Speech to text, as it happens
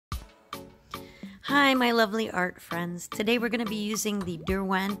Hi, my lovely art friends. Today we're going to be using the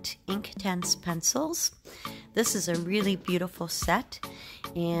Derwent Inktense Pencils. This is a really beautiful set,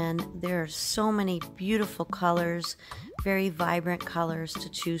 and there are so many beautiful colors, very vibrant colors to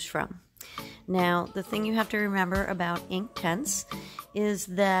choose from. Now, the thing you have to remember about Inktense is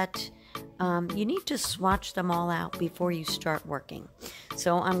that you need to swatch them all out before you start working.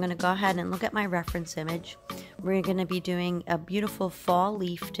 So I'm going to go ahead and look at my reference image. We're going to be doing a beautiful fall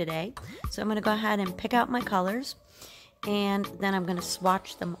leaf today. So I'm going to go ahead and pick out my colors, and then I'm going to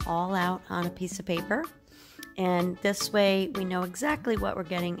swatch them all out on a piece of paper. And this way we know exactly what we're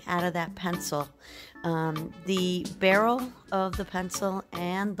getting out of that pencil. The barrel of the pencil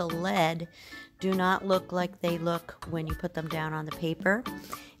and the lead do not look like they look when you put them down on the paper.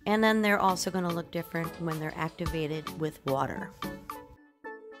 And then they're also going to look different when they're activated with water.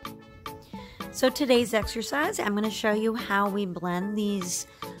 So today's exercise, I'm going to show you how we blend these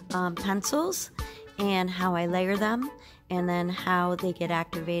pencils and how I layer them, and then how they get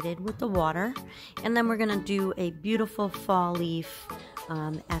activated with the water. And then we're going to do a beautiful fall leaf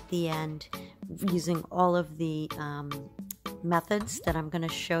at the end using all of the methods that I'm going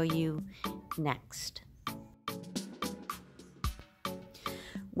to show you next.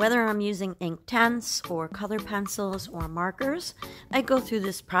 Whether I'm using Inktense or color pencils or markers, I go through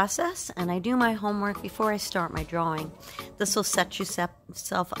this process and I do my homework before I start my drawing. This will set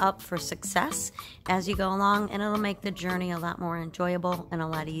yourself up for success as you go along, and it'll make the journey a lot more enjoyable and a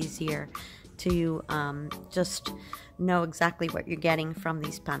lot easier to just know exactly what you're getting from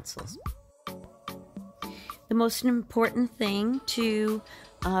these pencils. The most important thing to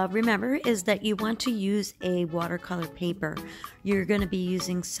remember is that you want to use a watercolor paper. You're going to be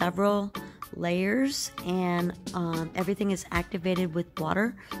using several layers, and everything is activated with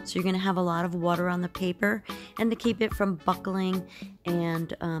water, so you're going to have a lot of water on the paper. And to keep it from buckling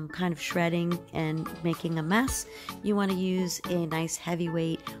and kind of shredding and making a mess, you want to use a nice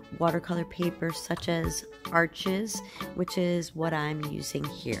heavyweight watercolor paper such as Arches, which is what I'm using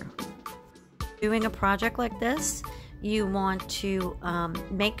here. Doing a project like this, you want to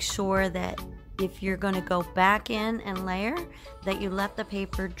make sure that if you're going to go back in and layer, that you let the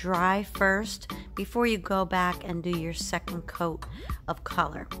paper dry first before you go back and do your second coat of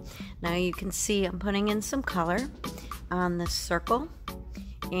color. Now you can see I'm putting in some color on this circle,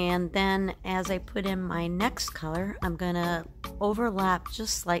 and then as I put in my next color, I'm going to overlap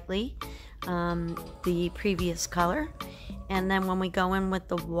just slightly the previous color. And then when we go in with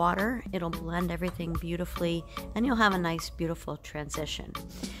the water, it'll blend everything beautifully, and you'll have a nice, beautiful transition.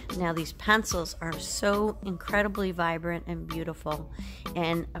 Now, these pencils are so incredibly vibrant and beautiful,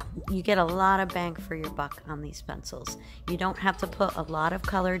 and you get a lot of bang for your buck on these pencils. You don't have to put a lot of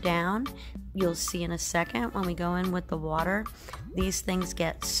color down. You'll see in a second when we go in with the water, these things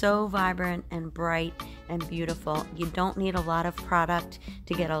get so vibrant and bright and beautiful. You don't need a lot of product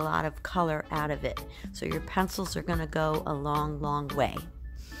to get a lot of color out of it. So your pencils are going to go a long, long way.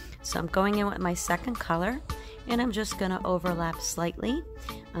 So I'm going in with my second color, and I'm just going to overlap slightly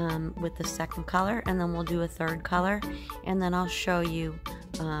with the second color, and then we'll do a third color, and then I'll show you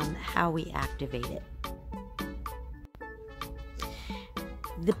how we activate it.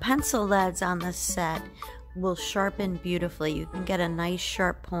 The pencil leads on this set will sharpen beautifully. You can get a nice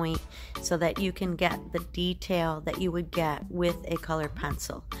sharp point so that you can get the detail that you would get with a colored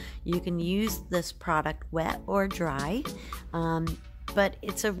pencil. You can use this product wet or dry, but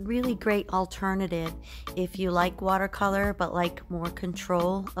it's a really great alternative if you like watercolor but like more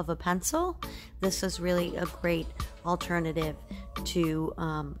control of a pencil. This is really a great alternative to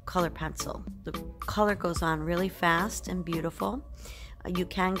color pencil. The color goes on really fast and beautiful. You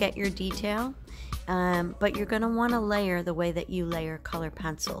can get your detail, but you're going to want to layer the way that you layer color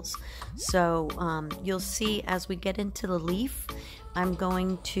pencils. So you'll see as we get into the leaf, I'm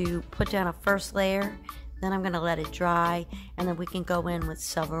going to put down a first layer, then I'm going to let it dry, and then we can go in with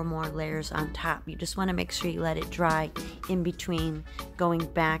several more layers on top. You just want to make sure you let it dry in between going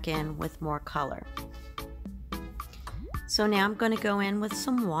back in with more color. So now I'm going to go in with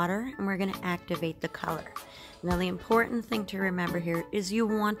some water, and we're going to activate the color. Now the important thing to remember here is you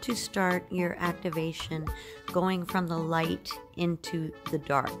want to start your activation going from the light into the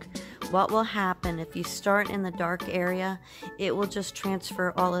dark. What will happen if you start in the dark area, it will just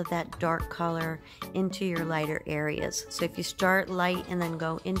transfer all of that dark color into your lighter areas. So if you start light and then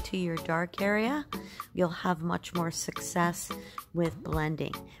go into your dark area, you'll have much more success with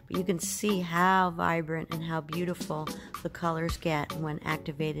blending. But you can see how vibrant and how beautiful the colors get when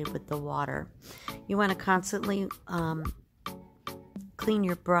activated with the water. You want to constantly clean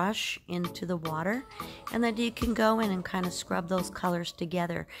your brush into the water, and then you can go in and kind of scrub those colors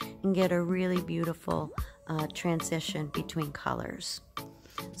together and get a really beautiful transition between colors.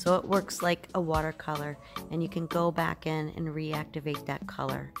 So it works like a watercolor, and you can go back in and reactivate that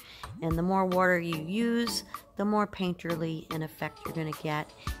color. And the more water you use, the more painterly an effect you're going to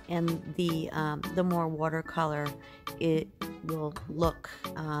get, and the more watercolor it will look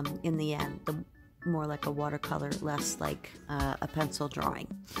in the end. The more like a watercolor, less like a pencil drawing.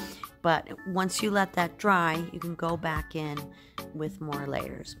 But once you let that dry, you can go back in with more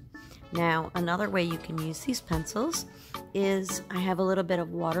layers. Now, another way you can use these pencils is I have a little bit of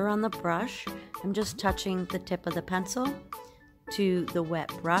water on the brush. I'm just touching the tip of the pencil to the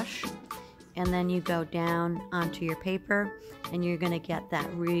wet brush, and then you go down onto your paper, and you're going to get that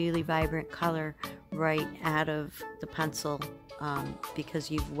really vibrant color right out of the pencil because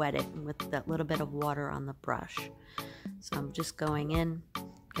you've wet it with that little bit of water on the brush. So I'm just going in,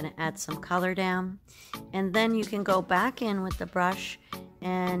 going to add some color down, and then you can go back in with the brush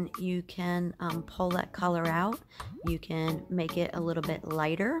and you can pull that color out. You can make it a little bit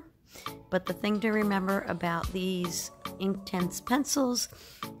lighter. But the thing to remember about these Inktense pencils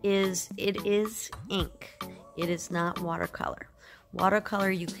is it is ink. It is not watercolor.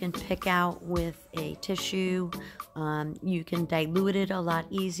 Watercolor you can pick out with a tissue. You can dilute it a lot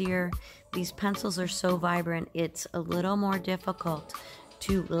easier. These pencils are so vibrant, it's a little more difficult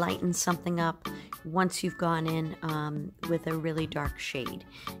to lighten something up once you've gone in with a really dark shade.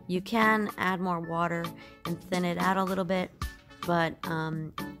 You can add more water and thin it out a little bit, but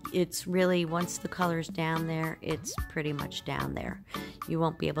it's really, once the color's down there, it's pretty much down there. You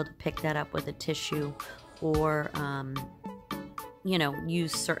won't be able to pick that up with a tissue or you know,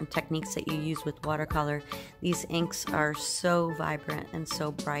 use certain techniques that you use with watercolor. These inks are so vibrant and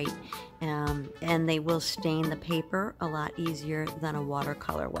so bright, and they will stain the paper a lot easier than a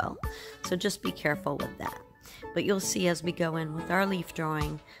watercolor will. So just be careful with that. But you'll see as we go in with our leaf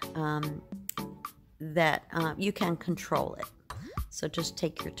drawing that you can control it. So just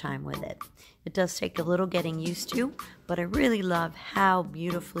take your time with it. It does take a little getting used to, but I really love how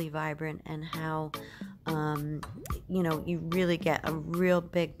beautifully vibrant and how you know, you really get a real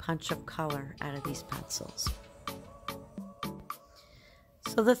big punch of color out of these pencils.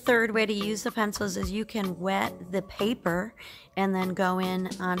 So the third way to use the pencils is you can wet the paper and then go in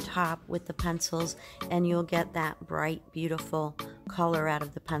on top with the pencils, and you'll get that bright, beautiful color out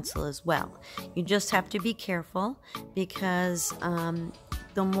of the pencil as well. You just have to be careful because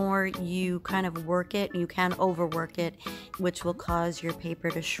the more you kind of work it, you can overwork it, which will cause your paper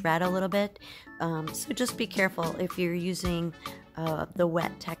to shred a little bit. So just be careful if you're using the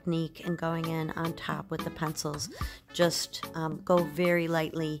wet technique and going in on top with the pencils. Just go very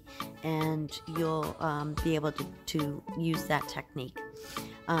lightly and you'll be able to use that technique.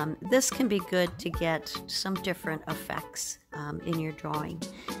 This can be good to get some different effects in your drawing.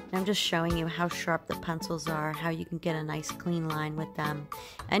 And I'm just showing you how sharp the pencils are, how you can get a nice clean line with them.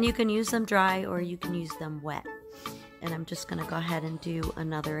 And you can use them dry or you can use them wet. And I'm just going to go ahead and do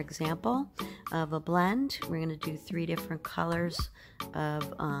another example of a blend. We're going to do 3 different colors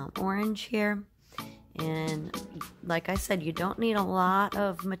of orange here. And like I said, you don't need a lot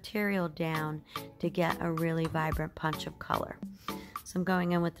of material down to get a really vibrant punch of color. So I'm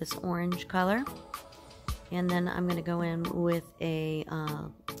going in with this orange color, and then I'm going to go in with a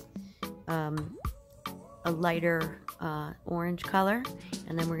lighter orange color,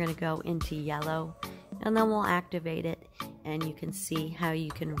 and then we're going to go into yellow, and then we'll activate it, and you can see how you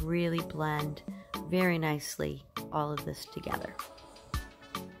can really blend very nicely all of this together.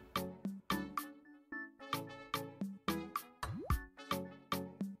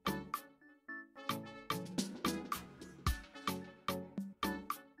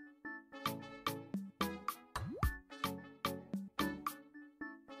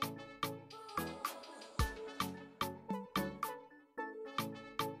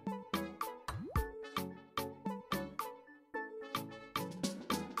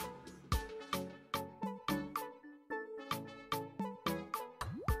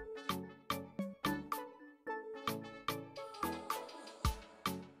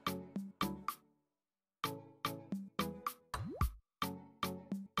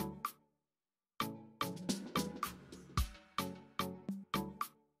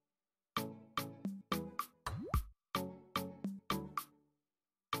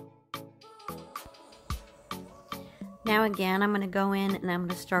 Now again, I'm going to go in and I'm going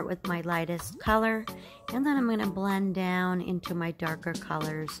to start with my lightest color, and then I'm going to blend down into my darker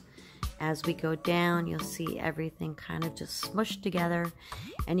colors. As we go down, you'll see everything kind of just smushed together,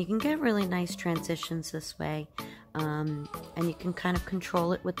 and you can get really nice transitions this way. and you can kind of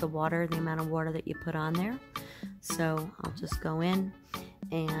control it with the water, the amount of water that you put on there. So I'll just go in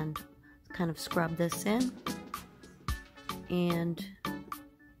and kind of scrub this in, and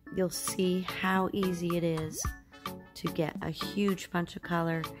you'll see how easy it is to get a huge bunch of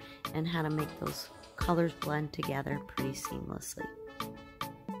color and how to make those colors blend together pretty seamlessly.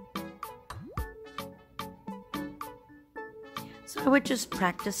 So I would just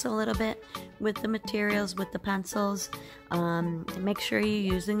practice a little bit with the materials, with the pencils. Make sure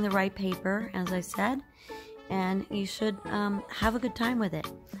you're using the right paper, as I said, and you should have a good time with it.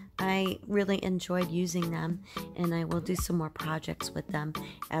 I really enjoyed using them, and I will do some more projects with them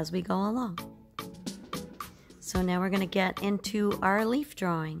as we go along. So now we're going to get into our leaf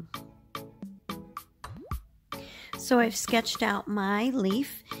drawing. So I've sketched out my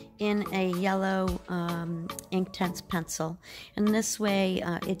leaf in a yellow Inktense pencil, and this way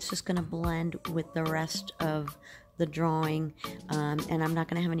it's just going to blend with the rest of the drawing, and I'm not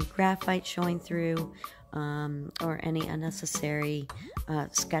going to have any graphite showing through or any unnecessary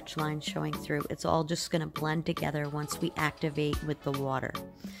sketch lines showing through. It's all just going to blend together once we activate with the water.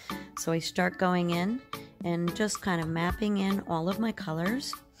 So I start going in and just kind of mapping in all of my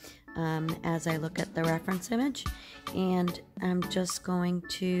colors as I look at the reference image, and I'm just going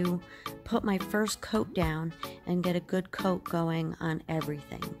to put my first coat down and get a good coat going on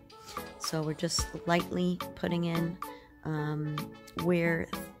everything. So we're just lightly putting in where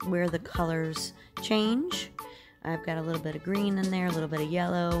the colors change. I've got a little bit of green in there, a little bit of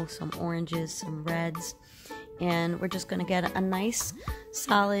yellow, some oranges, some reds, and we're just going to get a nice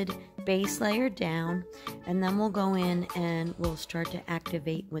solid base layer down, and then we'll go in and we'll start to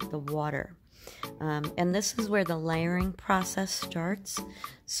activate with the water. And this is where the layering process starts,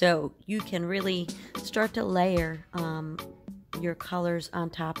 so you can really start to layer your colors on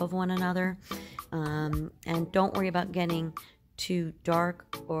top of one another, and don't worry about getting too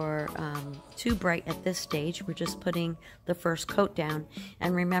dark or too bright at this stage. We're just putting the first coat down,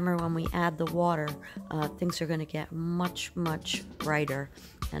 and remember, when we add the water, things are going to get much brighter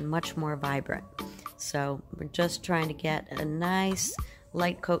and much more vibrant. So we're just trying to get a nice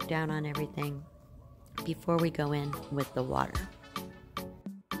light coat down on everything before we go in with the water.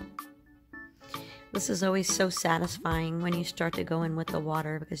 This is always so satisfying when you start to go in with the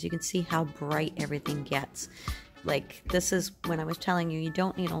water, because you can see how bright everything gets. Like, this is when I was telling you, you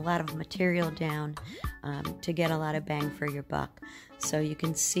don't need a lot of material down to get a lot of bang for your buck. So you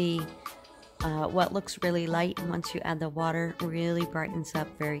can see what looks really light, once you add the water, really brightens up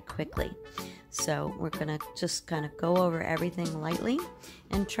very quickly. So we're going to just kind of go over everything lightly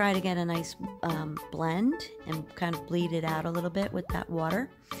and try to get a nice blend and kind of bleed it out a little bit with that water.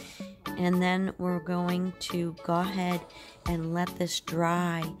 And then we're going to go ahead and let this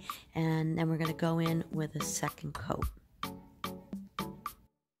dry, and then we're going to go in with a second coat.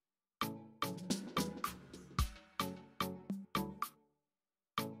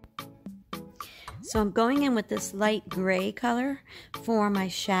 So I'm going in with this light gray color for my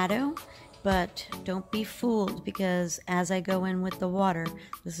shadow, but don't be fooled, because as I go in with the water,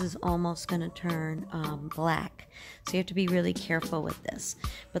 this is almost going to turn black. So you have to be really careful with this.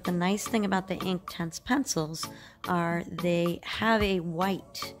 But the nice thing about the Inktense pencils are they have a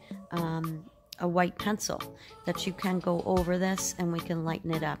white pencil that you can go over this, and we can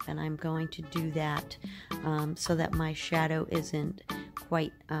lighten it up. And I'm going to do that so that my shadow isn't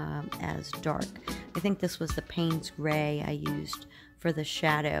quite as dark. I think this was the Payne's Gray I used for the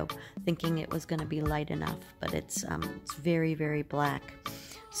shadow, thinking it was going to be light enough, but it's very black.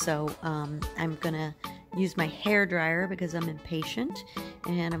 So I'm going to use my hair dryer because I'm impatient,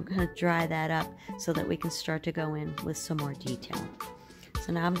 and I'm going to dry that up so that we can start to go in with some more detail.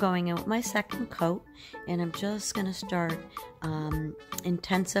 So now I'm going in with my second coat, and I'm just going to start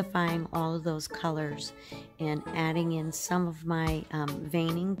intensifying all of those colors and adding in some of my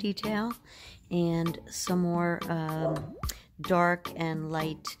veining detail and some more dark and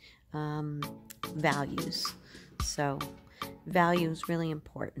light values. So value is really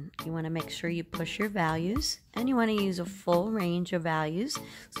important. You want to make sure you push your values, and you want to use a full range of values.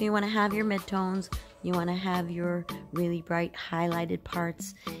 So you want to have your midtones, you want to have your really bright highlighted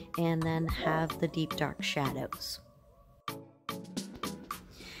parts, and then have the deep dark shadows.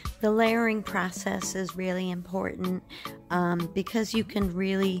 The layering process is really important because you can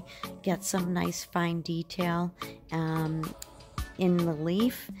really get some nice fine detail in the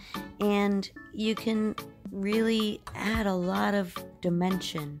leaf, and you can really add a lot of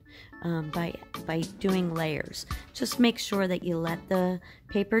dimension by doing layers. Just make sure that you let the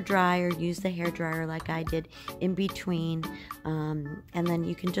paper dry or use the hair dryer like I did in between, and then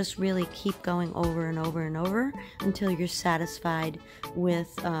you can just really keep going over and over and over until you're satisfied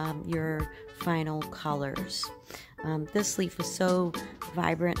with your final colors. This leaf was so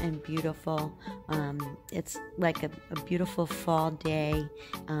vibrant and beautiful. It's like a beautiful fall day.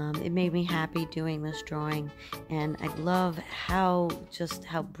 It made me happy doing this drawing, and I love how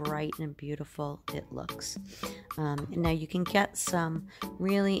bright and beautiful it looks. Now you can get some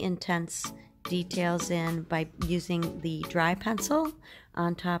really intense details in by using the dry pencil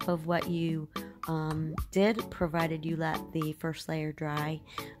on top of what you did, provided you let the first layer dry.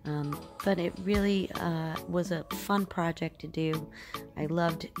 But it really was a fun project to do. I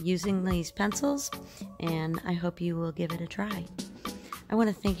loved using these pencils, and I hope you will give it a try. I want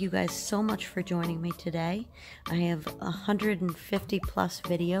to thank you guys so much for joining me today. I have 150 plus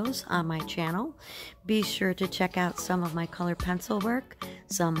videos on my channel. Be sure to check out some of my color pencil work,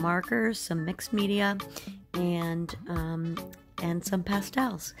 some markers, some mixed media, and some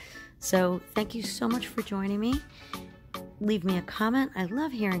pastels. So thank you so much for joining me. Leave me a comment. I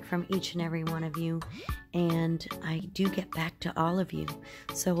love hearing from each and every one of you, and I do get back to all of you.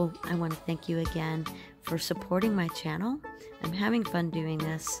 So I want to thank you again for supporting my channel. I'm having fun doing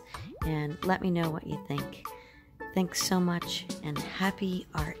this, and let me know what you think. Thanks so much, and happy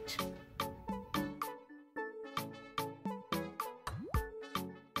art.